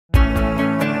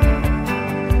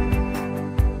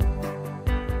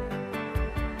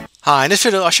Hi, in this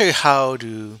video I'll show you how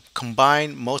to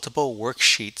combine multiple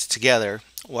worksheets together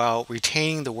while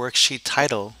retaining the worksheet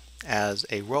title as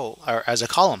a row or as a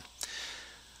column.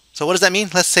 So what does that mean?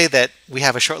 Let's say that we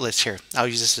have a short list here. I'll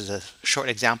use this as a short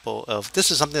example of this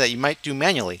is something that you might do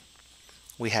manually.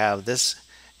 We have this,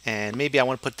 and maybe I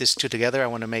want to put this two together. I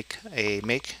want to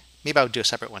maybe I'll do a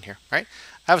separate one here, right?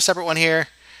 I have a separate one here,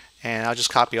 and I'll just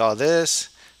copy all this,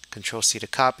 Control C to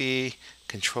copy,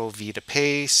 Control V to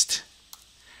paste,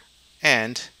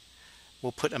 and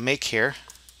we'll put a make here,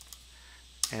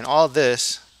 and all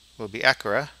this will be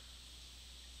Acura.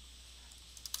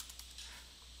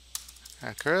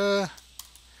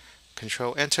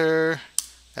 Control Enter,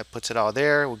 that puts it all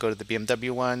there. We'll go to the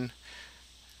BMW one,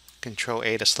 Control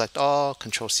A to select all,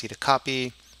 Control C to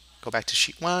copy, go back to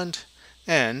sheet 1,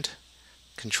 and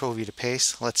Control V to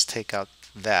paste. Let's take out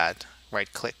that,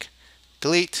 right click,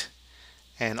 delete,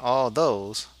 and all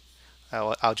those,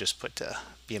 I'll just put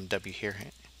BMW here,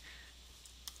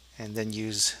 and then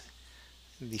use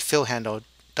the fill handle,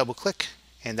 double click,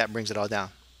 and that brings it all down.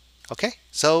 Okay,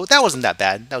 so that wasn't that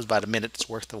bad. That was about a minute's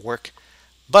worth of work.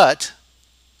 But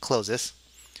close this.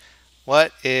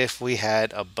 What if we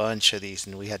had a bunch of these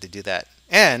and we had to do that?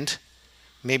 And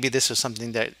maybe this is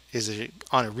something that is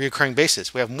on a recurring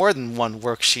basis. We have more than one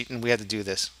worksheet and we had to do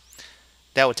this.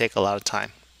 That would take a lot of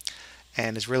time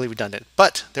and it's really redundant.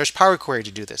 But there's Power Query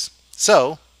to do this.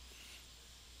 So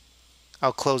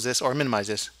I'll close this or minimize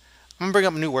this. I'm gonna bring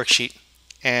up a new worksheet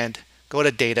and go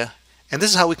to data, and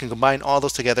this is how we can combine all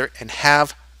those together and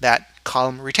have that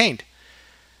column retained.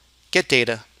 Get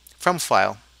data from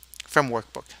file, from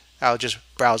workbook. I'll just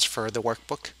browse for the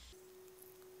workbook.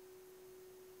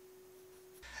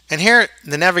 And here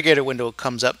the navigator window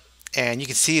comes up and you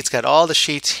can see it's got all the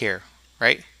sheets here,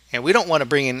 right? And we don't want to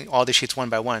bring in all the sheets one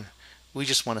by one. We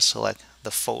just want to select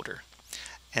the folder.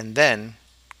 And then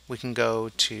we can go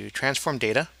to transform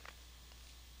data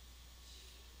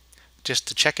just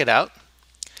to check it out.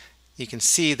 You can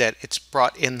see that it's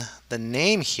brought in the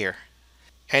name here.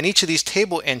 And each of these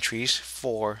table entries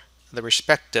for the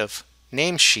respective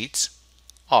name sheets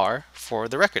are for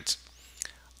the records.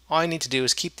 All I need to do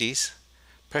is keep these,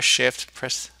 press Shift,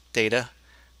 press Data,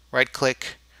 right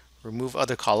click, remove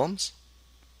other columns,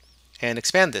 and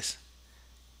expand this.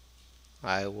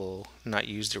 I will not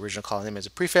use the original column name as a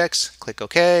prefix, click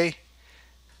OK.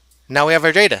 Now we have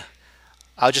our data.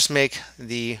 I'll just make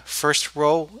the first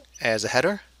row as a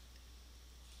header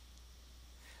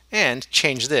and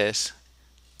change this.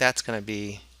 That's going to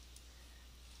be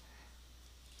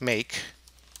make,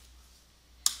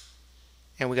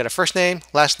 and we got a first name,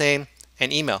 last name,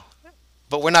 and email.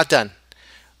 But we're not done.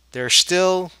 There's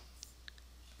still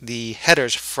the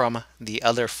headers from the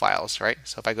other files, right?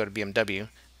 So if I go to BMW,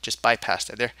 just bypass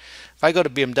that there. If I go to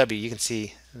BMW, you can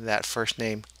see that first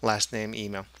name, last name,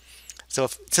 email. So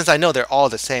since I know they're all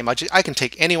the same, I can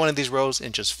take any one of these rows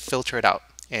and just filter it out,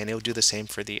 and it'll do the same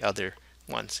for the other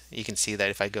ones. You can see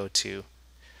that if I go to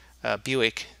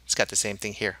Buick, it's got the same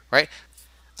thing here, right?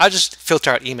 I'll just filter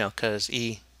out email because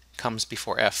E comes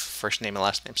before F, first name and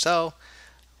last name. So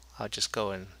I'll just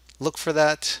go and look for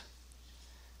that.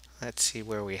 Let's see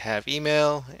where we have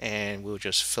email, and we'll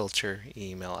just filter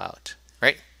email out,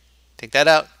 right? Take that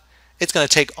out. It's going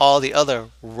to take all the other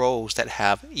rows that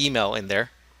have email in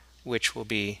there, which will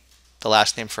be the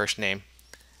last name, first name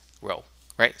row,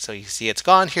 right? So you see it's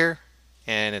gone here,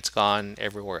 and it's gone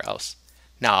everywhere else.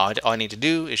 Now all I need to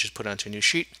do is just put it onto a new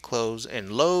sheet, close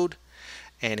and load,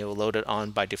 and it will load it on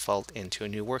by default into a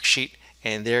new worksheet.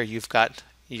 And there you've got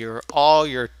all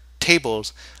your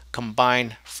tables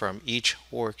combined from each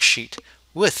worksheet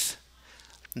with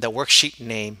the worksheet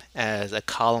name as a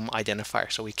column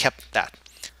identifier. So we kept that.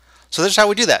 So this is how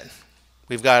we do that.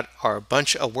 We've got our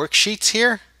bunch of worksheets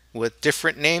here with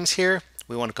different names here.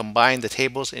 We want to combine the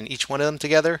tables in each one of them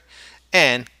together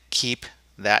and keep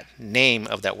that name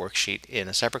of that worksheet in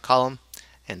a separate column,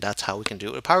 and that's how we can do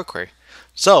it with Power Query.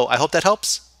 So I hope that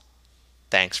helps.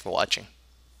 Thanks for watching.